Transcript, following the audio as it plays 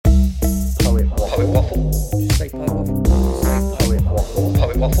Poet waffle. Just say poet waffle. Just say poet waffle.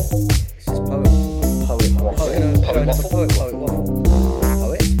 Poet waffle. It's just poet waffle. Poet waffle. Poet waffle. Poet waffle.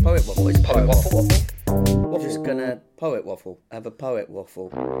 Poet waffle. It's Poet waffle. We're just gonna poet waffle. Have a poet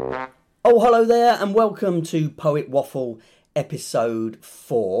waffle. Oh, hello there, and welcome to Poet Waffle episode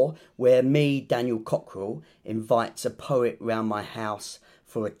 4, where me, Daniel Cockrell, invites a poet round my house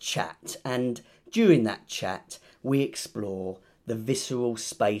for a chat. And during that chat, we explore the visceral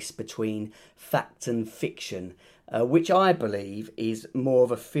space between fact and fiction, which I believe is more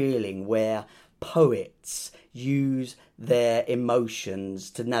of a feeling where poets use their emotions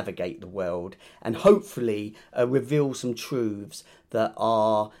to navigate the world and hopefully reveal some truths that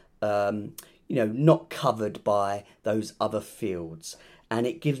are not covered by those other fields. And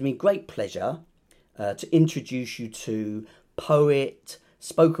it gives me great pleasure to introduce you to poet,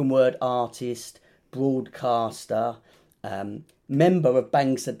 spoken word artist, broadcaster, member of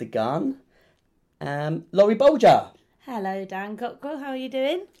Bang Said the Gun, Laurie Bolger. Hello, Dan Cockrell. How are you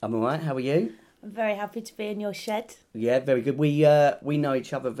doing? I'm all right. How are you? I'm very happy to be in your shed. Yeah, very good. We know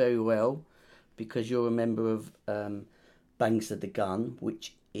each other very well because you're a member of Bang Said the Gun,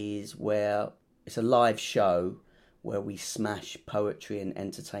 which is where it's a live show where we smash poetry and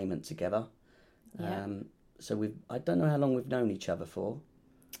entertainment together. Yeah. So I don't know how long we've known each other for.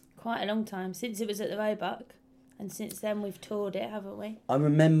 Quite a long time, since it was at the Roebuck. And since then we've toured it, haven't we? I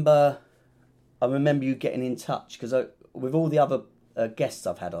remember you getting in touch because with all the other guests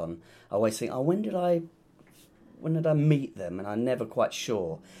I've had on, I always think, when did I meet them? And I'm never quite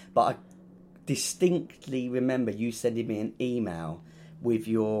sure. But I distinctly remember you sending me an email with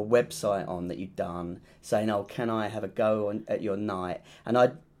your website on that you'd done, saying, can I have a go at your night? And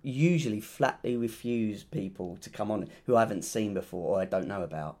I usually flatly refuse people to come on who I haven't seen before or I don't know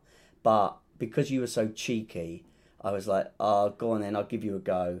about. But because you were so cheeky, I was like, go on then, I'll give you a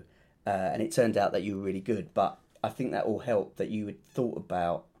go. And it turned out that you were really good. But I think that all helped that you had thought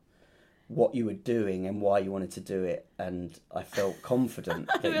about what you were doing and why you wanted to do it. And I felt confident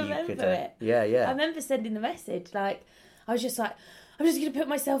that you could. It. Yeah. I remember sending the message. I was just like, I'm just going to put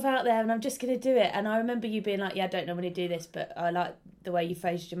myself out there and I'm just going to do it. And I remember you being like, I don't normally do this, but I like the way you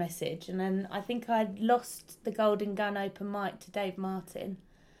phrased your message. And then I think I'd lost the Golden Gun open mic to Dave Martin.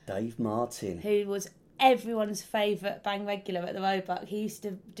 Dave Martin. Who was everyone's favourite Bang regular at the Roebuck. He used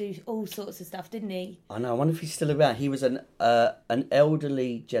to do all sorts of stuff, didn't he? I know. I wonder if he's still around. He was an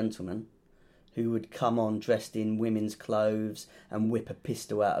elderly gentleman who would come on dressed in women's clothes and whip a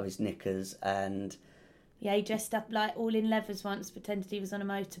pistol out of his knickers and... Yeah, he dressed up like all in leathers once, pretended he was on a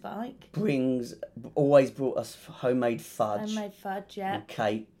motorbike. Always brought us homemade fudge. Homemade fudge, yeah. And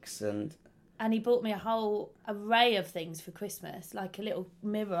cakes and he bought me a whole array of things for Christmas, like a little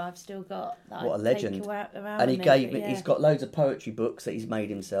mirror I've still got. What a legend. Around and he gave me, yeah. He's got loads of poetry books that he's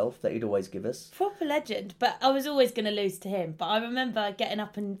made himself that he'd always give us. Proper legend, but I was always going to lose to him. But I remember getting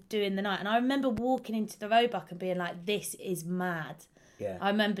up and doing the night, and I remember walking into the Roebuck and being like, this is mad. Yeah.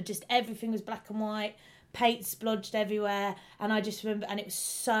 I remember just everything was black and white, paint splodged everywhere, and I just remember, and it was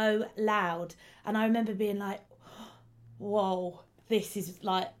so loud, and I remember being like, whoa, this is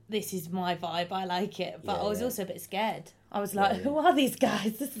my vibe, I like it. But I was also a bit scared. I was like, who are these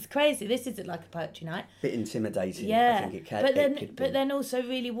guys? This is crazy. This isn't like a poetry night. Bit intimidating. Yeah, I think it can. But then also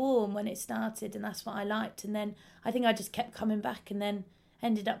really warm when it started, and that's what I liked. And then I think I just kept coming back, and then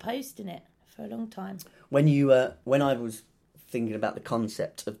ended up hosting it for a long time. When I was thinking about the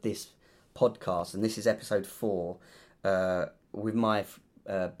concept of this podcast, and this is episode 4, with my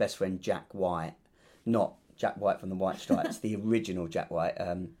best friend Jack White, not Jack White from the White Stripes, the original Jack White.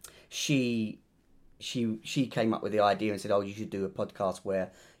 She came up with the idea and said, you should do a podcast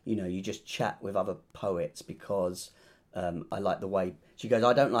where you just chat with other poets because I like the way, she goes,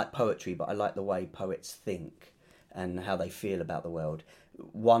 I don't like poetry, but I like the way poets think and how they feel about the world.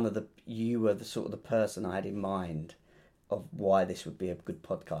 You were the sort of the person I had in mind of why this would be a good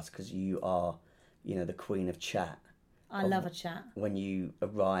podcast, because you are the queen of chat. I love a chat. When you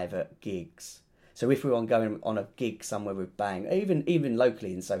arrive at gigs. So if we're going on a gig somewhere with Bang, even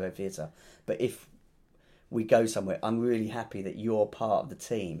locally in Soho Theatre, but if we go somewhere, I'm really happy that you're part of the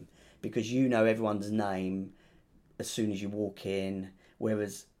team because you know everyone's name as soon as you walk in,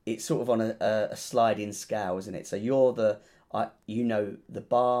 whereas it's sort of on a sliding scale, isn't it? So you're the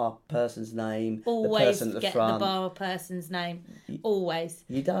bar person's name, always the person at the get front. The bar person's name. Always.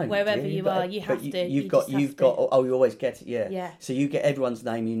 You don't. Wherever you are, you have to. You always get it, yeah. Yeah. So you get everyone's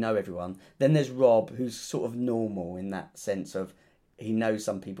name, you know everyone. Then there's Rob, who's sort of normal in that sense of he knows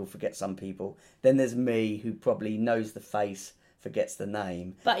some people, forgets some people. Then there's me, who probably knows the face, forgets the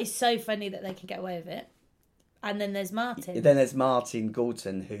name. But it's so funny that they can get away with it. And then there's Martin. Then there's Martin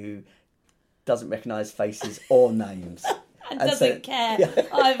Galton, who doesn't recognise faces or names. And doesn't care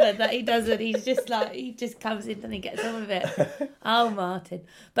either that he doesn't. He's just like, he just comes in and he gets on with it. Oh, Martin.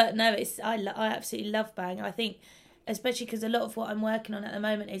 But no, I absolutely love Bang. I think, especially because a lot of what I'm working on at the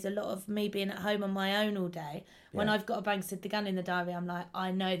moment is a lot of me being at home on my own all day. When I've got a Bang Said the Gun in the diary, I'm like,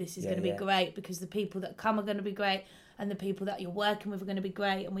 I know this is going to be great because the people that come are going to be great and the people that you're working with are going to be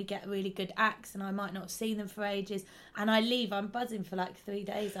great, and we get really good acts, and I might not see them for ages, and I leave, I'm buzzing for like 3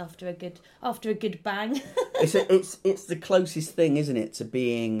 days after a good bang. it's the closest thing, isn't it, to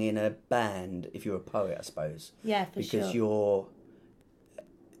being in a band if you're a poet, I suppose. Yeah, for sure. Because you're,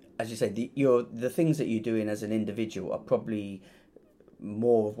 as you say, the things that you're doing as an individual are probably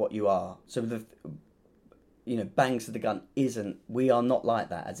more of what you are. So Bang Said the Gun we are not like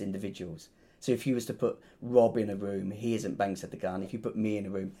that as individuals. So if you was to put Rob in a room, he isn't Bang Said the Gun. If you put me in a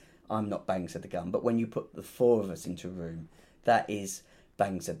room, I'm not Bang Said the Gun. But when you put the four of us into a room, that is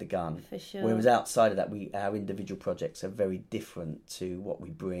Bang Said the Gun. For sure. Whereas outside of that, our individual projects are very different to what we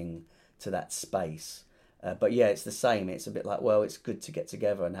bring to that space. But yeah, it's the same. It's a bit like, well, it's good to get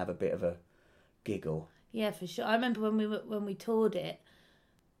together and have a bit of a giggle. Yeah, for sure. I remember when we toured it,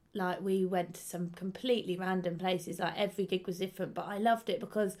 like we went to some completely random places. Like every gig was different, but I loved it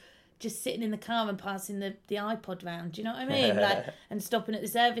because just sitting in the car and passing the iPod round, do you know what I mean? Like, and stopping at the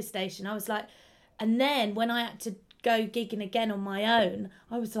service station, I was like, and then when I had to go gigging again on my own,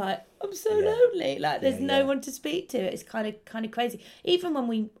 I was like, I'm so lonely. Like, there's no one to speak to. It's kind of crazy. Even when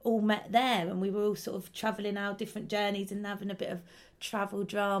we all met there and we were all sort of travelling our different journeys and having a bit of travel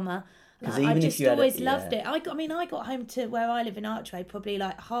drama. Like, I just always loved it. I got home to where I live in Archway probably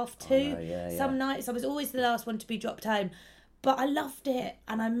like 2:30. Some nights I was always the last one to be dropped home. But I loved it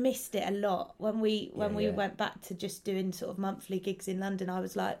and I missed it a lot when we went back to just doing sort of monthly gigs in London. I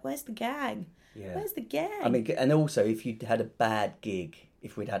was like, where's the gang? Yeah. Where's the gang? I mean, and also if you'd had a bad gig,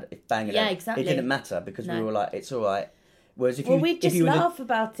 if Bang exactly. It didn't matter because we were like, it's all right. Whereas we'd just laugh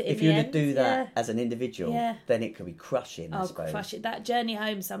about it. If you were to do that as an individual, then it could be crushing. I suppose. Crush it. That journey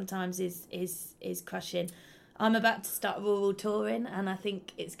home sometimes is crushing. I'm about to start rural touring, and I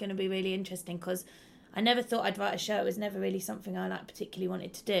think it's going to be really interesting because I never thought I'd write a show. It was never really something I particularly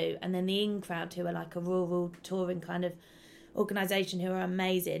wanted to do. And then the In Crowd, who are like a rural touring kind of organisation, who are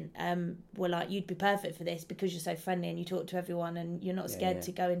amazing, were like, you'd be perfect for this because you're so friendly and you talk to everyone and you're not scared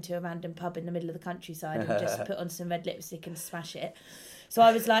to go into a random pub in the middle of the countryside and just put on some red lipstick and smash it. So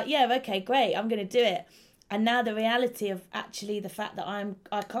I was like, yeah, okay, great, I'm going to do it. And now the reality of actually the fact that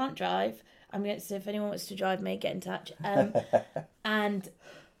I can't drive, I'm going to say if anyone wants to drive me, get in touch. And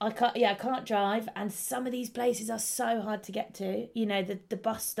I can't drive, and some of these places are so hard to get to. You know, the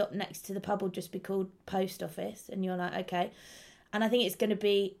bus stop next to the pub will just be called Post Office, and you're like, okay. And I think it's going to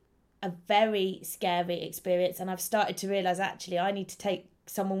be a very scary experience, and I've started to realise actually I need to take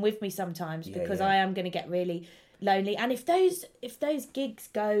someone with me sometimes because I am going to get really lonely. And if those gigs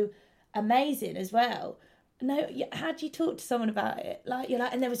go amazing as well, no, how do you talk to someone about it? Like, you're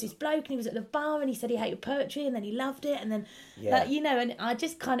like, and there was this bloke and he was at the bar and he said he hated poetry and then he loved it and then, and I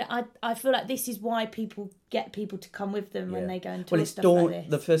just kind of, I feel like this is why people get people to come with them when they go and tour stuff like this.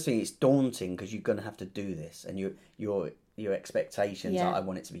 The first thing, it's daunting because you're going to have to do this and your expectations are, I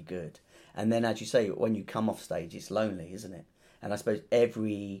want it to be good. And then, as you say, when you come off stage, it's lonely, isn't it? And I suppose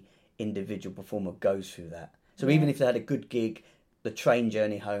every individual performer goes through that. So even if they had a good gig, the train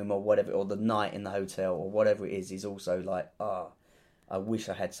journey home or whatever, or the night in the hotel or whatever it is also like, I wish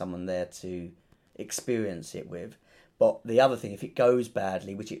I had someone there to experience it with. But the other thing, if it goes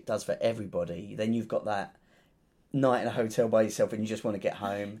badly, which it does for everybody, then you've got that night in a hotel by yourself and you just want to get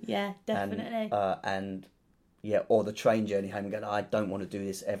home. Yeah, definitely. Or the train journey home and going, I don't want to do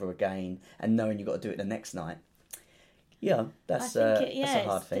this ever again, and knowing you've got to do it the next night. Yeah, that's a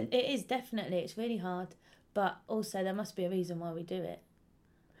hard thing. It is, definitely. It's really hard. But also, there must be a reason why we do it.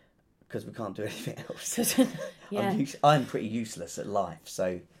 Because we can't do anything else. I'm pretty useless at life,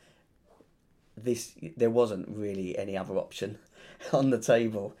 so there wasn't really any other option on the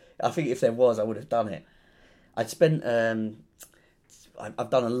table. I think if there was, I would have done it. I've done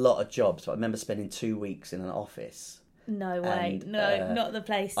a lot of jobs, but I remember spending 2 weeks in an office. No way. Not the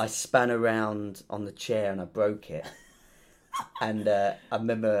place. I span around on the chair and I broke it. And I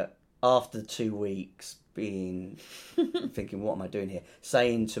remember after 2 weeks thinking, what am I doing here?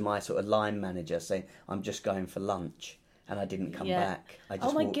 Saying to my sort of line manager, saying, I'm just going for lunch. And I didn't come back. I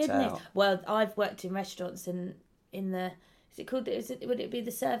just walked out. Well, I've worked in restaurants and in the... would it be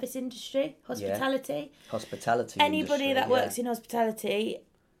the service industry? Hospitality? Yeah. Hospitality Anybody industry, that works in hospitality,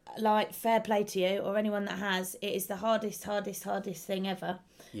 like, fair play to you, or anyone that has, it is the hardest thing ever.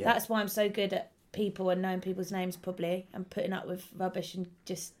 Yeah. That's why I'm so good at people and knowing people's names probably, and putting up with rubbish and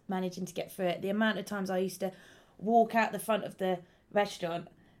just managing to get through it. The amount of times I used to walk out the front of the restaurant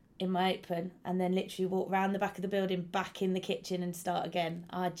in my apron and then literally walk round the back of the building back in the kitchen and start again.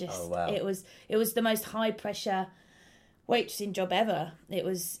 It was the most high pressure waitressing job ever. It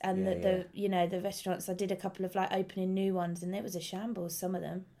was, and the restaurants, I did a couple of like opening new ones, and it was a shambles, some of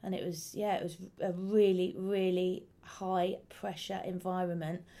them, and it was a really, really high pressure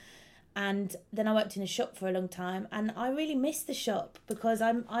environment. And then I worked in a shop for a long time, and I really missed the shop because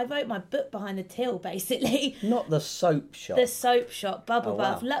I wrote my book behind the till, basically. Not the soap shop. The soap shop, bubble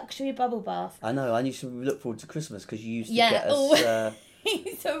bath, wow. Luxury bubble bath. I know. I used to look forward to Christmas because you used to get us.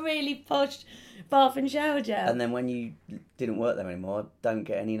 It's a really posh bath and shower gel. And then when you didn't work there anymore, don't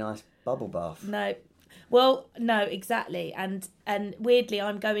get any nice bubble bath. No. Well, no, exactly. And weirdly,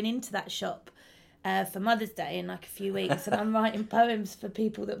 I'm going into that shop for Mother's Day in like a few weeks, and I'm writing poems for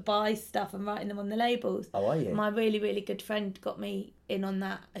people that buy stuff and writing them on the labels. Oh, are you? My really, really good friend got me in on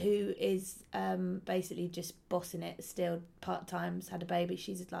that, who is basically just bossing it still, part-time, had a baby.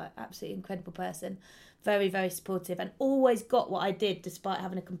 She's like absolutely incredible person, very, very supportive, and always got what I did despite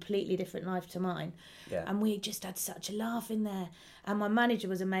having a completely different life to mine. Yeah. And we just had such a laugh in there. And my manager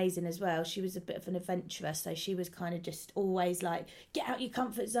was amazing as well. She was a bit of an adventurer, so she was kind of just always like, get out your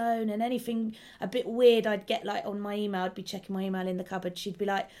comfort zone, and anything a bit weird I'd get like on my email, I'd be checking my email in the cupboard, she'd be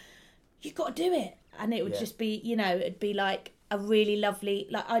like, you've got to do it. And it would just be, it'd be like a really lovely,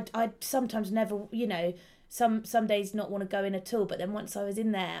 like I'd sometimes never, some days not want to go in at all, but then once I was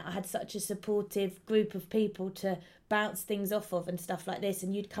in there, I had such a supportive group of people to bounce things off of and stuff like this,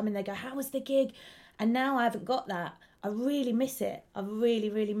 and you'd come in there, go, how was the gig? And now I haven't got that. I really miss it. I really,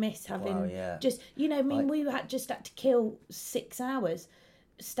 really miss having just, we had to kill 6 hours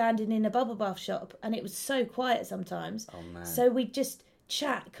standing in a bubble bath shop, and it was so quiet sometimes. Oh, man. So we'd just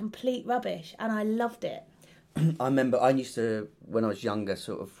chat complete rubbish, and I loved it. I remember I used to, when I was younger,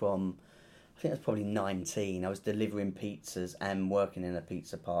 sort of from, I think I was probably 19, I was delivering pizzas and working in a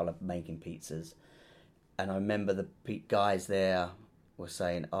pizza parlour making pizzas. And I remember the guys there were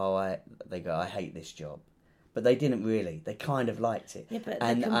saying, I hate this job. But they didn't really. They kind of liked it. Yeah, but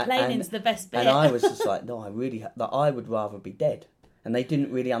the complaining's the best bit. And I was just like, no, I would rather be dead. And they didn't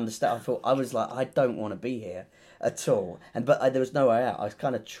really understand. I was like, I don't want to be here at all. But there was no way out. I was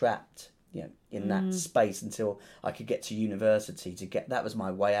kind of trapped, in that space until I could get to university that was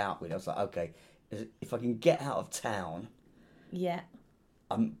my way out. Really. I was like, okay, if I can get out of town,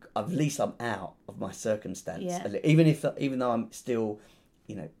 at least I'm out of my circumstance. Yeah. Even though I'm still,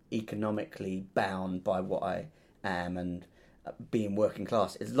 economically bound by what I am and being working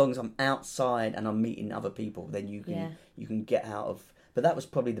class. As long as I'm outside and I'm meeting other people, then you can get out of. But that was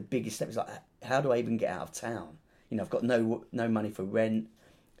probably the biggest step. It's like, how do I even get out of town? I've got no money for rent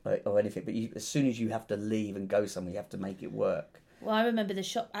or anything. But as soon as you have to leave and go somewhere, you have to make it work. Well, I remember the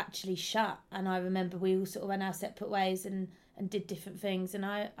shop actually shut, and I remember we all sort of went our separate ways and did different things, and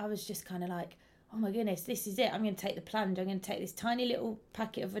I was just kind of like, oh my goodness, this is it. I'm going to take the plunge. I'm going to take this tiny little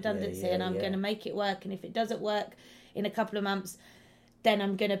packet of redundancy and I'm going to make it work. And if it doesn't work in a couple of months, then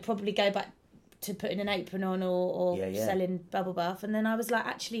I'm going to probably go back to putting an apron on or selling bubble bath. And then I was like,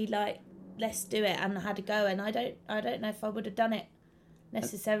 actually, like, let's do it. And I had to go. And I don't know if I would have done it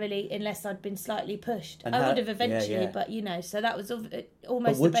necessarily unless I'd been slightly pushed. I would have eventually, but so that was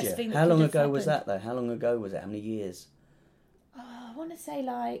almost the best thing that How long could have ago happened. was that though? How long ago was it? How many years? I want to say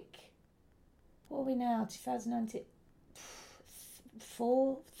like, what are we now? 2019?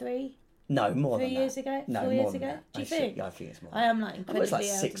 3? No, more 3 than years that. ago? No, 4 years more than ago? that. Do you think? I think it's more. I am like incredibly It's like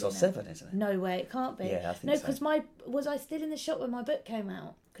 6 or 7, isn't it? No way, it can't be. Yeah, I think no, so. because was I still in the shop when my book came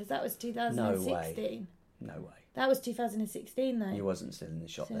out? Because that was 2016. No way. That was 2016 though. You wasn't still in the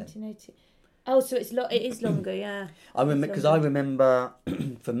shop then. 1780. Oh, so it is longer, yeah. I remember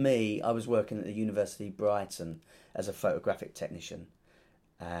for me, I was working at the University of Brighton as a photographic technician,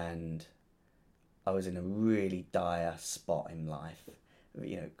 and I was in a really dire spot in life,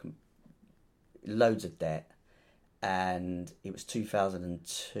 loads of debt, and it was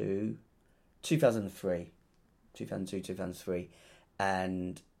 2003,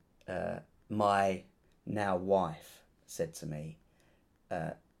 and my now wife said to me,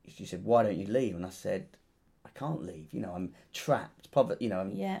 she said, why don't you leave? And I said, I can't leave, I'm trapped,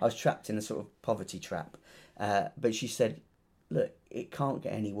 I was trapped in a sort of poverty trap, but she said, look, it can't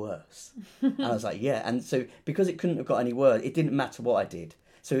get any worse. And I was like, yeah. And so because it couldn't have got any worse, it didn't matter what I did.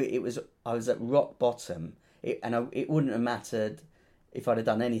 So I was at rock bottom, it wouldn't have mattered if I'd have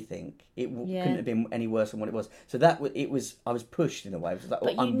done anything, it Yeah. couldn't have been any worse than what it was. So I was pushed in a way. It was like,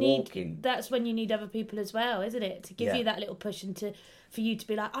 But I'm walking. that's when you need other people as well, isn't it? To give Yeah. you that little push and for you to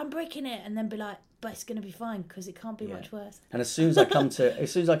be like, I'm breaking it, and then be like, but it's going to be fine because it can't be Yeah. much worse. And as soon as I come to That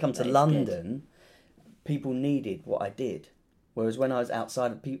is London, people needed what I did. Whereas when I was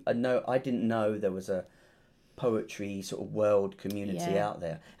outside of people, I didn't know there was a poetry sort of world community Yeah, out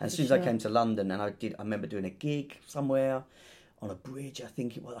there. And as for soon as I sure. came to London, and I remember doing a gig somewhere on a bridge. I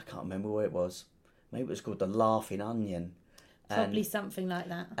think it was. I can't remember where it was. Maybe it was called the Laughing Onion. Probably something like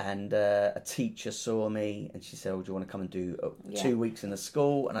that. And a teacher saw me and she said, "Oh, do you want to come and do 2 weeks in the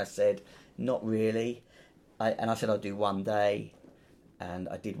school?" And I said, "Not really." I said, "I'll do one day." And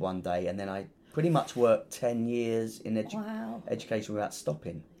I did one day. And then I pretty much worked 10 years in Wow. education without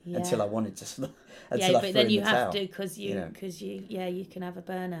stopping Yeah. until I wanted to stop. Yeah, but then you have towel, to because you can have a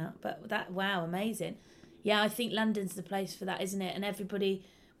burnout. But wow, amazing. Yeah, I think London's the place for that, isn't it? And everybody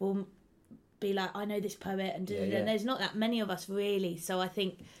will be like, I know this poet, and Yeah. there's not that many of us really. So I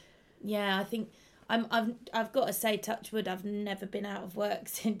think I've got to say, touch wood, I've never been out of work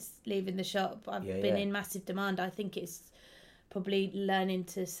since leaving the shop. I've been in massive demand. I think it's probably learning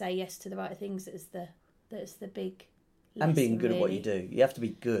to say yes to the right things that's the big and being lesson, good at what really. you do. You have to be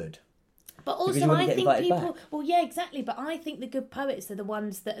good. But Because you also, wouldn't I get think invited people. back. Well, yeah, exactly. But I think the good poets are the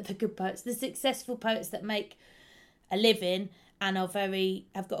ones that are the good poets, the successful poets that make a living and have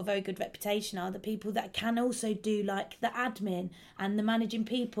got a very good reputation. Are the people that can also do like the admin and the managing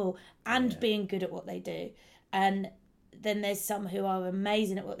people and being good at what they do. And then there's some who are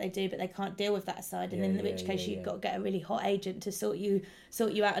amazing at what they do, but they can't deal with that side. And in which case, you've got to get a really hot agent to sort you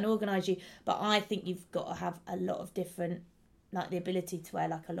out and organise you. But I think you've got to have a lot of different. Like the ability to wear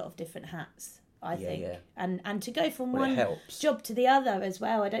like a lot of different hats, I think, and to go from Well, it one helps. job to the other as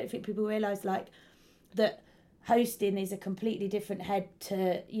well. I don't think people realise like that hosting is a completely different head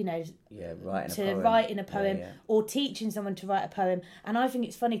to writing a poem or teaching someone to write a poem. And I think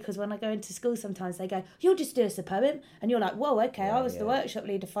it's funny because when I go into school sometimes they go, "You'll just do us a poem," and you're like, "Whoa, okay, I was the workshop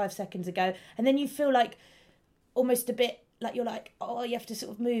leader 5 seconds ago," and then you feel like almost a bit like you're like, oh, you have to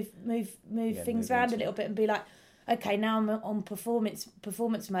sort of move things around a little bit and be like, okay, now I'm on performance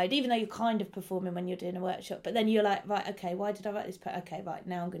mode, even though you're kind of performing when you're doing a workshop. But then you're like, right, okay, why did I write this? Okay, right,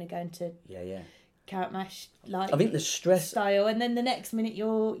 now I'm going to go into carrot mash like I think the stress style, and then the next minute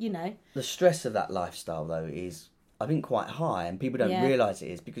you're, the stress of that lifestyle though is, I think, quite high, and people don't realise it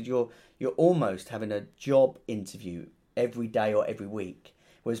is because you're almost having a job interview every day or every week,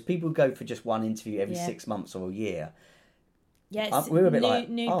 whereas people go for just one interview every 6 months or a year. Yeah, we're a bit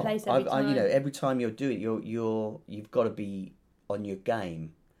new place every time. Every time you're doing it, you've got to be on your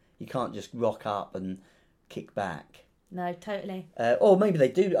game. You can't just rock up and kick back. No, totally. Or maybe they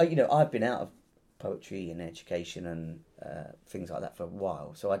do. I've been out of poetry and education and things like that for a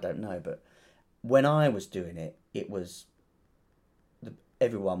while, so I don't know. But when I was doing it,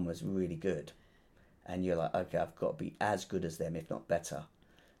 everyone was really good, and you're like, okay, I've got to be as good as them, if not better.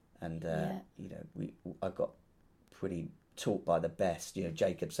 And I got pretty taught by the best,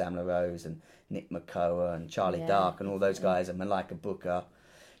 Jacob Samler-Rose and Nick McCoa and Charlie Dark and all those guys, and Malika Booker,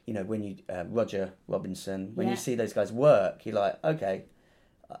 when you Roger Robinson, when you see those guys work, you're like, okay,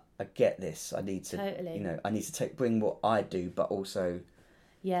 I get this. I need to I need to bring what I do, but also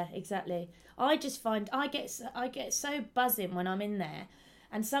exactly. I just find I get so buzzing when I'm in there,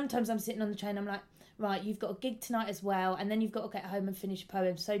 and sometimes I'm sitting on the train, I'm like, right, you've got a gig tonight as well, and then you've got to get home and finish a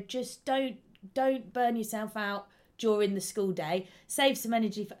poem, so just don't burn yourself out during the school day. Save some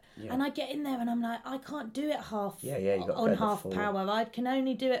energy and I get in there and I'm like, I can't do it half on half power. I can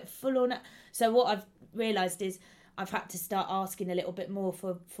only do it full on. So what I've realised is I've had to start asking a little bit more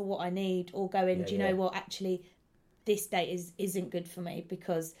for what I need, or going, do you know what, actually this date isn't good for me,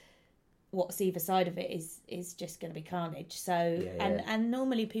 because what's either side of it is just going to be carnage. So and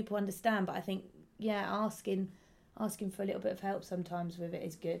normally people understand, but I think asking for a little bit of help sometimes with it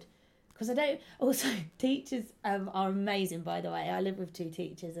is good. Because teachers are amazing, by the way. I live with 2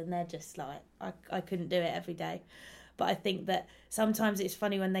 teachers and they're just like, I couldn't do it every day. But I think that sometimes it's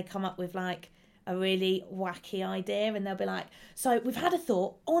funny when they come up with like a really wacky idea and they'll be like, so we've had a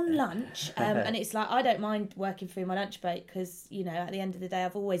thought on lunch. And it's like, I don't mind working through my lunch break because, at the end of the day,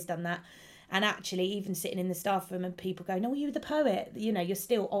 I've always done that. And actually, even sitting in the staff room and people go, no, you're the poet. You're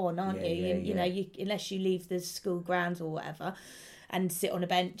still on, aren't you? Unless you leave the school grounds or whatever, and sit on a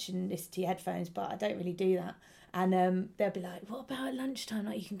bench and listen to your headphones, but I don't really do that. And they'll be like, what about at lunchtime?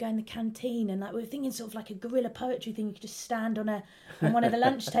 Like, you can go in the canteen. And like, we were thinking sort of like a guerrilla poetry thing. You could just stand on one of the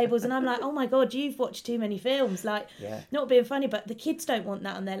lunch tables. And I'm like, oh my God, you've watched too many films. Like, not being funny, but the kids don't want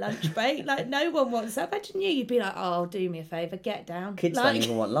that on their lunch break. Like, no one wants that. Imagine you'd be like, oh, do me a favour, get down. Kids don't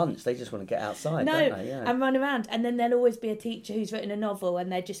even want lunch. They just want to get outside, don't they? Yeah. And run around. And then there'll always be a teacher who's written a novel and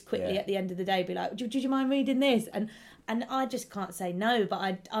they're just quickly at the end of the day be like, do you mind reading this? And I just can't say no,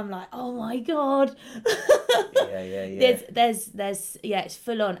 but I'm like, oh my God. Yeah. There's it's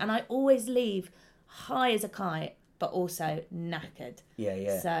full on. And I always leave high as a kite, but also knackered.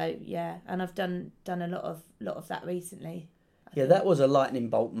 Yeah. So, and I've done a lot of that recently. Yeah, that was a lightning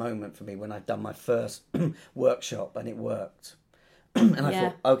bolt moment for me when I'd done my first workshop and it worked. And I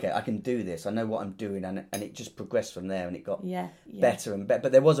thought, okay, I can do this. I know what I'm doing. And it just progressed from there and it got better and better.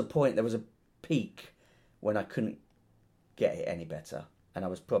 But there was a peak when I couldn't get it any better. And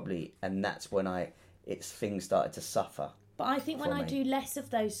that's when things started to suffer. But I think when I do less of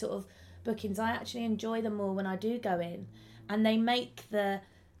those sort of bookings, I actually enjoy them more when I do go in. And they make the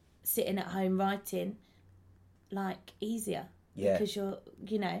sitting at home writing like easier. Yeah. Because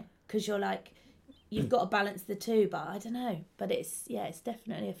you're like, you've got to balance the two, but I don't know. But it's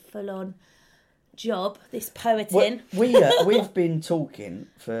definitely a full-on job, this poeting. Well, we've been talking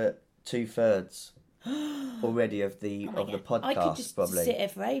for 2/3 already of the podcast. I could just probably sit here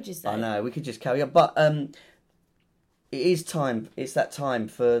for ages, though. I know, we could just carry on. But it is time. It's that time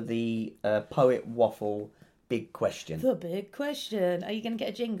for the Poet Waffle big question. The big question. Are you going to get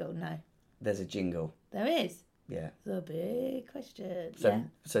a jingle? No. There's a jingle. There is. Yeah. The big question.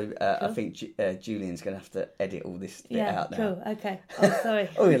 So cool. I think Julian's going to have to edit all this bit out now. Cool. Okay. Oh, sorry.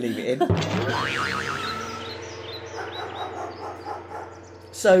 Oh, we'll leave it in.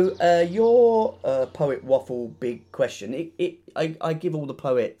 So your Poet Waffle big question. I give all the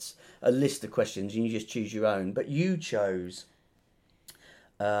poets a list of questions and you just choose your own. But you chose,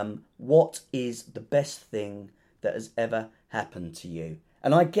 what is the best thing that has ever happened to you?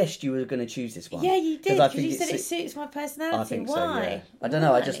 And I guessed you were going to choose this one. Yeah, you did, because you said it suits my personality. I think Why? so, yeah. I don't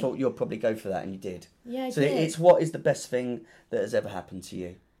know, I just thought you'll probably go for that, and you did. Yeah, I so did. It's what is the best thing that has ever happened to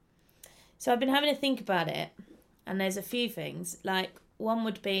you? So I've been having to think about it, and there's a few things. Like, one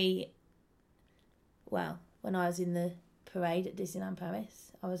would be, well, when I was in the parade at Disneyland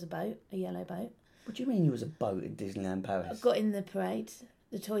Paris, I was a yellow boat. What do you mean you was a boat in Disneyland Paris? I got in the parade,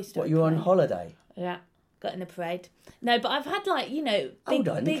 the Toy Story What, you were on parade. holiday? Yeah. Got in the parade. No, but I've had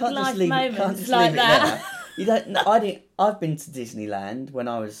big life leave moments like that. You don't. No, I didn't. I've been to Disneyland when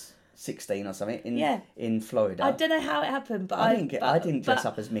I was 16 or something in Florida. I don't know how it happened, but I didn't dress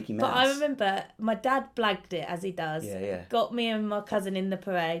up as Mickey Mouse. But I remember my dad blagged it as he does. Yeah. Got me and my cousin in the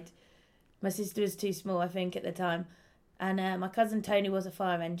parade. My sister was too small, I think, at the time. And my cousin Tony was a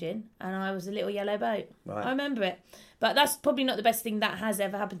fire engine, and I was a little yellow boat. Right. I remember it. But that's probably not the best thing that has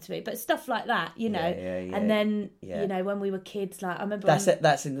ever happened to me. But stuff like that, you know. Yeah. And then, you know, when we were kids, like, I remember...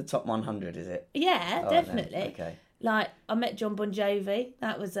 That's in the top 100, is it? Yeah, definitely. No. Okay. Like, I met John Bon Jovi.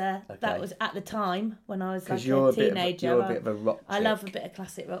 That was that was at the time when I was like a teenager. You're a bit of a rock chick. I love a bit of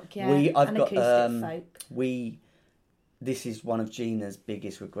classic rock, yeah. Acoustic folk. This is one of Gina's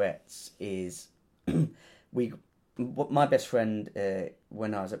biggest regrets is my best friend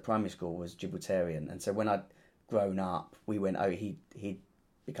when I was at primary school was Gibraltarian, and so when I'd grown up, we went. He'd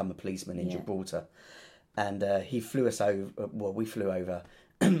become a policeman in Gibraltar, and he flew us over. Well, we flew over,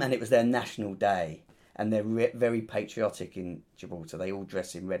 and it was their national day, and they're very patriotic in Gibraltar. They all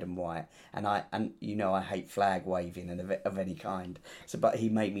dress in red and white, and I hate flag waving and of any kind. But he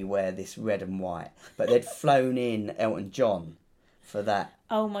made me wear this red and white. But they'd flown in Elton John for that.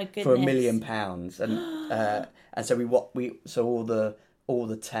 Oh my goodness! For £1 million, and so all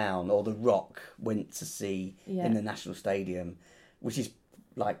the town, all the rock went to see in the National Stadium, which is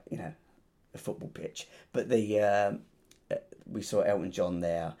like, you know, a football pitch. But we saw Elton John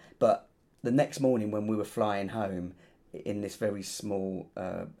there. But the next morning when we were flying home in this very small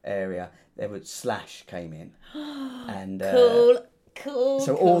area, Slash came in, and cool.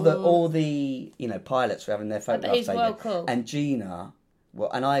 So all the you know pilots were having their photographs taken, well cool. And Gina. Well,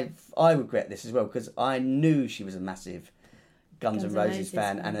 and I regret this as well because I knew she was a massive Guns N' Roses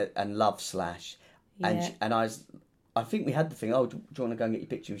fan and loved Slash, and I think we had the thing. Oh, do you want to go and get your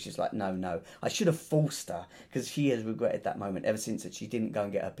picture? She's like, no. I should have forced her because she has regretted that moment ever since that she didn't go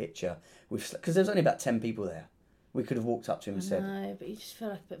and get her picture with. Because there was only about 10 people there. We could have walked up to him and said, "No," but you just feel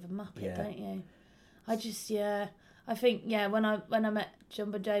like a bit of a muppet, don't you? I just I think when I met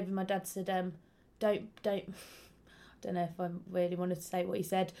John Bon Jovi, my dad said, don't. don't know if I really wanted to say what he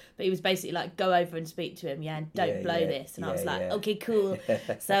said, but he was basically like, go over and speak to him, and don't blow this. And I was like, okay, cool.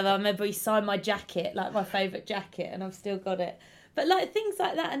 So I remember he signed my jacket, like my favourite jacket, and I've still got it. But like things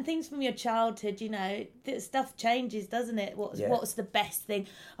like that and things from your childhood, you know, stuff changes, doesn't it? What's the best thing?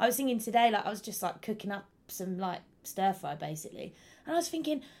 I was thinking today, like I was just like cooking up some like stir fry basically, and I was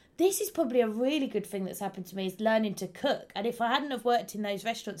thinking, this is probably a really good thing that's happened to me, is learning to cook. And if I hadn't have worked in those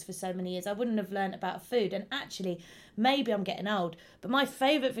restaurants for so many years, I wouldn't have learned about food. And actually, maybe I'm getting old, but my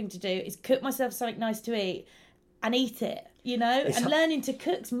favourite thing to do is cook myself something nice to eat and eat it, you know? Learning to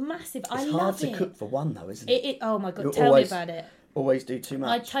cook's massive. I love it. It's hard to cook for one though, isn't it? Oh my God, tell me about it. Always do too much.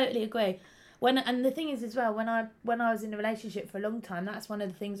 I totally agree. And the thing is as well, when I was in a relationship for a long time, that's one of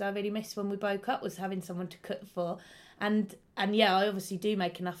the things I really missed when we broke up, was having someone to cook for. And yeah, I obviously do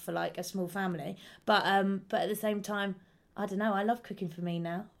make enough for like a small family, but at the same time, I don't know, I love cooking for me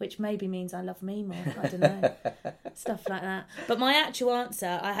now, which maybe means I love me more. I don't know. Stuff like that. But my actual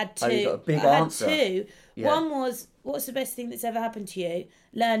answer, I had two. Oh, you got a big answer. I had two. Yeah. One was, what's the best thing that's ever happened to you?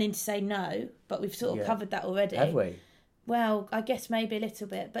 Learning to say no, but we've sort of covered that already. Have we? Well, I guess maybe a little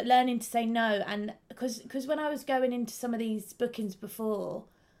bit, but learning to say no. And because when I was going into some of these bookings before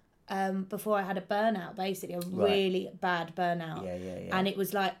I had a burnout, basically, a really bad burnout. Yeah. And it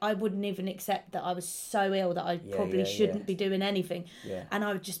was like, I wouldn't even accept that I was so ill that I probably shouldn't be doing anything. Yeah. And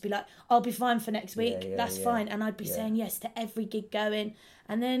I would just be like, I'll be fine for next week. That's fine. And I'd be saying yes to every gig going.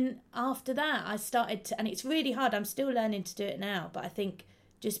 And then after that, I started to, and it's really hard. I'm still learning to do it now. But I think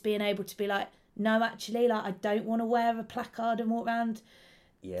just being able to be like, no, actually, like, I don't want to wear a placard and walk around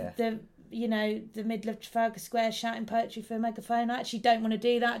the middle of Trafalgar Square shouting poetry for a megaphone. I actually don't want to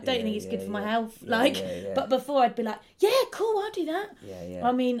do that. I don't think it's good for my health. But before I'd be like, yeah, cool, I'll do that.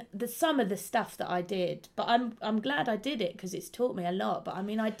 I mean, some of the stuff that I did, but I'm glad I did it because it's taught me a lot. But I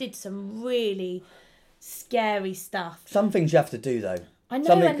mean, I did some really scary stuff. Some things you have to do though. I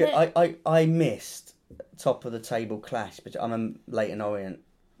know. I missed Top of the Table Clash, but I'm a Leyton Orient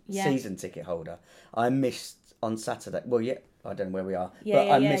season ticket holder. I missed on Saturday. Well, I don't know where we are,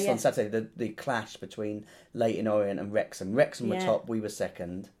 I missed on Saturday the clash between Leyton Orient and Wrexham. Wrexham were top, we were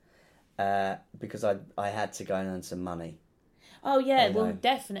second, because I had to go and earn some money. Oh yeah, well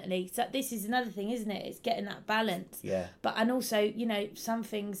definitely. So this is another thing, isn't it? It's getting that balance. Yeah. But and also, you know, some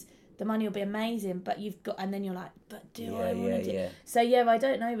things the money will be amazing, but you've got, and then you're like, but do I want to do? Yeah. So I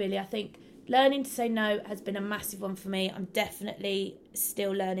don't know really. I think learning to say no has been a massive one for me. I'm definitely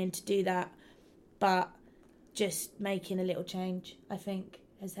still learning to do that, but just making a little change, I think,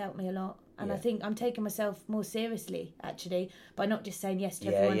 has helped me a lot. And I think I'm taking myself more seriously, actually, by not just saying yes to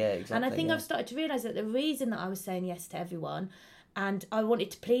everyone. Yeah, exactly, and I think I've started to realise that the reason that I was saying yes to everyone, and I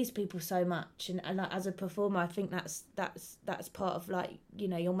wanted to please people so much, and like, as a performer, I think that's part of, like, you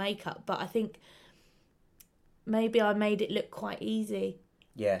know, your makeup. But I think maybe I made it look quite easy.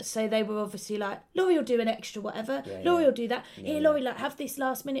 Yeah. So they were obviously like, Laurie will do an extra whatever. Laurie will do that. Here, Laurie, like, have this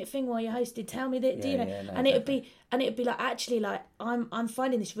last minute thing while you're hosted. Tell me that, do you know? And it'd be like, actually, like, I'm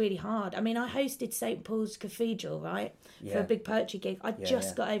finding this really hard. I mean, I hosted St Paul's Cathedral, right, for a big poetry gig. I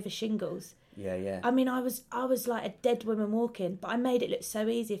just got over shingles. Yeah. I mean, I was like a dead woman walking, but I made it look so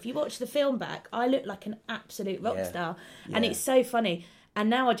easy. If you watch the film back, I look like an absolute rock star, and it's so funny. And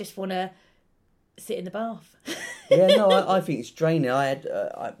now I just want to sit in the bath. I think it's draining. I had,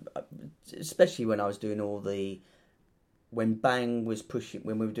 especially when I was doing when Bang was pushing,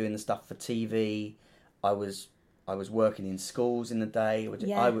 when we were doing the stuff for TV, I was working in schools in the day.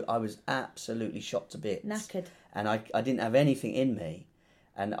 I was absolutely shot to bits, knackered, and I didn't have anything in me.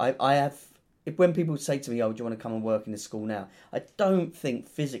 And I have, when people say to me, "Oh, do you want to come and work in the school now?" I don't think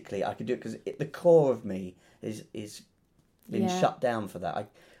physically I could do it, because the core of me is been shut down for that.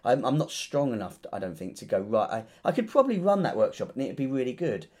 I'm not strong enough, I don't think, to go, right, I could probably run that workshop and it'd be really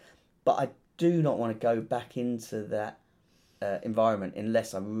good, but I do not want to go back into that environment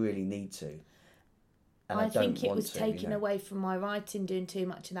unless I really need to. And I think it was taken away from my writing, doing too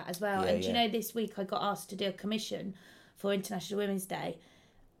much of that as well. And you know, this week I got asked to do a commission for International Women's Day,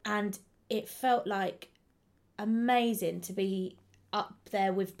 and it felt like amazing to be up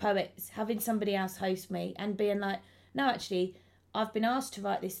there with poets, having somebody else host me and being like, no, actually, I've been asked to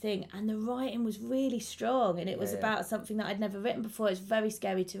write this thing, and the writing was really strong, and it was about something that I'd never written before. It's very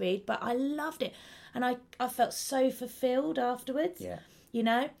scary to read, but I loved it, and I felt so fulfilled afterwards. Yeah. You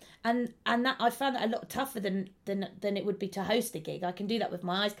know, and that I found that a lot tougher than it would be to host a gig. I can do that with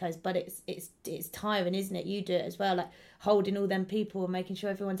my eyes closed, but it's tiring, isn't it? You do it as well, like holding all them people and making sure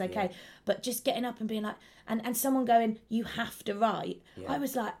everyone's okay. Yeah. But just getting up and being like, and someone going, you have to write. Yeah. I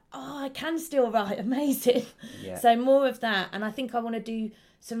was like, oh, I can still write, amazing. Yeah. So more of that, and I think I want to do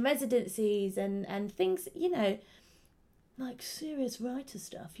some residencies and things, you know, like serious writer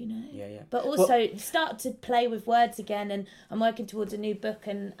stuff, you know. Yeah. But also start to play with words again, and I'm working towards a new book,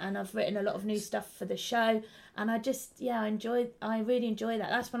 and I've written a lot of new stuff for the show, and I really enjoy that.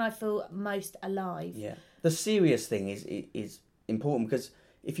 That's when I feel most alive. Yeah. The serious thing is important, because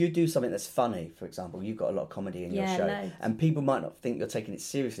if you do something that's funny, for example, you've got a lot of comedy in your show, loads. and people might not think you're taking it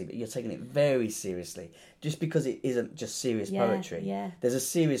seriously, but you're taking it very seriously, just because it isn't just serious poetry. Yeah. There's a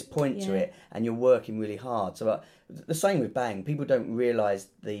serious point to it, and you're working really hard. So the same with Bang. People don't realise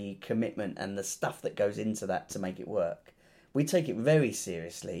the commitment and the stuff that goes into that to make it work. We take it very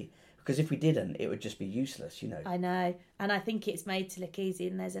seriously, because if we didn't, it would just be useless, you know. I know, and I think it's made to look easy,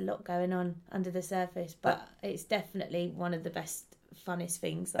 and there's a lot going on under the surface, but it's definitely one of the best, funnest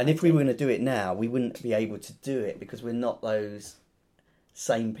things. And if we were going to do it now, we wouldn't be able to do it, because we're not those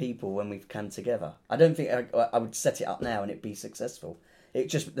same people when we've come together. I don't think I would set it up now and it'd be successful. It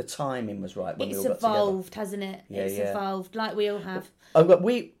just, the timing was right when we all got together. It's evolved, hasn't it? It's evolved, like we all have. Oh, but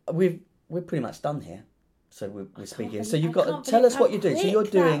we're pretty much done here. So we're speaking. So you've got to tell us what you're doing. So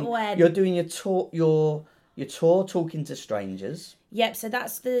you're doing your tour, talking to strangers. Yep, so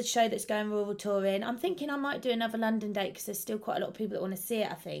that's the show that's going rural touring. I'm thinking I might do another London date, because there's still quite a lot of people that want to see it,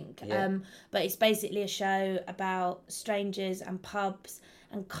 I think. Yeah. But it's basically a show about strangers and pubs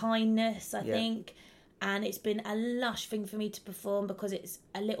and kindness, I think. And it's been a lush thing for me to perform, because it's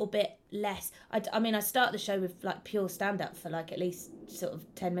a little bit less. I mean, I start the show with like pure stand-up for like at least sort of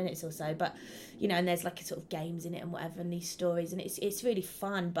 10 minutes or so. But, you know, and there's like a sort of games in it and whatever, and these stories. And it's really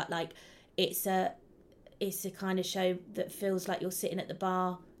fun, but like it's a kind of show that feels like you're sitting at the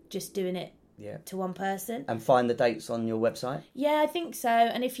bar just doing it to one person. And find the dates on your website? Yeah, I think so.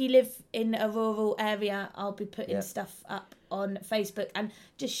 And if you live in a rural area, I'll be putting stuff up on Facebook, and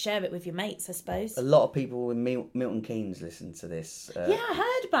just share it with your mates, I suppose. A lot of people in Milton Keynes listen to this. I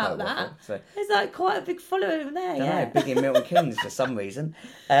heard about that. So. There's like quite a big following there. Big in Milton Keynes for some reason.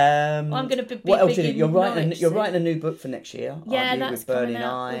 I'm going to be what else big You're writing a new book for next year. Yeah, that's with Burning coming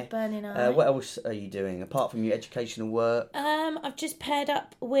out Eye. with Burning Eye. What else are you doing apart from your educational work? I've just paired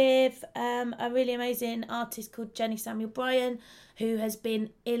up with a really amazing artist called Jenny Samuel Bryan, who has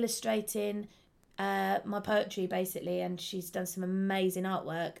been illustrating my poetry basically, and she's done some amazing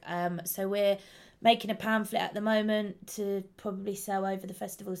artwork. So we're making a pamphlet at the moment to probably sell over the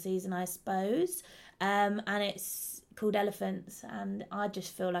festival season, I suppose. And it's called Elephants, and I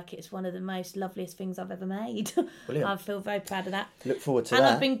just feel like it's one of the most loveliest things I've ever made. Brilliant. I feel very proud of that. Look forward to that. And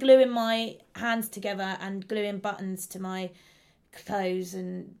I've been gluing my hands together and gluing buttons to my clothes,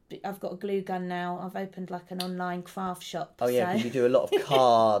 and I've got a glue gun now. I've opened like an online craft shop. Oh yeah, because you do a lot of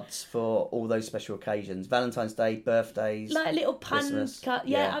cards for all those special occasions, Valentine's Day, birthdays, like little pun cut.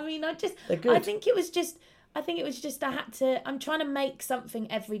 Yeah, I mean, they're good. I think it was just I had to. I'm trying to make something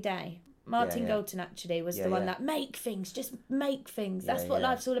every day. Martin Galton actually was the one that make things. Just make things. That's what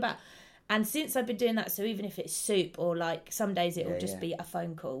life's all about. And since I've been doing that, so even if it's soup or like some days it'll just be a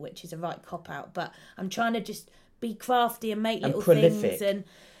phone call, which is a right cop out. But I'm trying to just be crafty and make little prolific. Things, and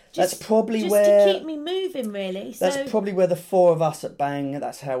that's probably just where to keep me moving. Really, that's probably where the four of us at Bang.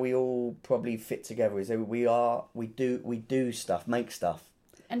 That's how we all probably fit together. Is that we do stuff, make stuff,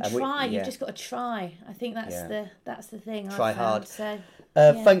 and try. You've just got to try. I think that's the thing. Try hard. So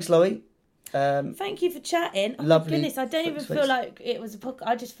thanks, Loie. Thank you for chatting. Oh lovely. My goodness, I don't even feel like it was a podcast.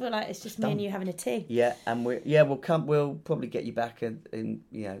 I just feel like it's just me and you having a tea. Yeah, and we'll probably get you back in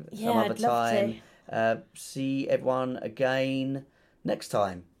some other time. See everyone again next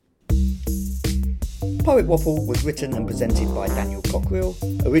time. Poet Waffle was written and presented by Daniel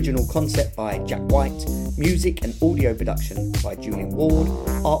Cockerill, original concept by Jack White, music and audio production by Julian Ward,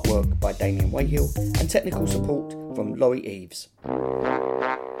 artwork by Damien Wayhill, and technical support from Laurie Eves.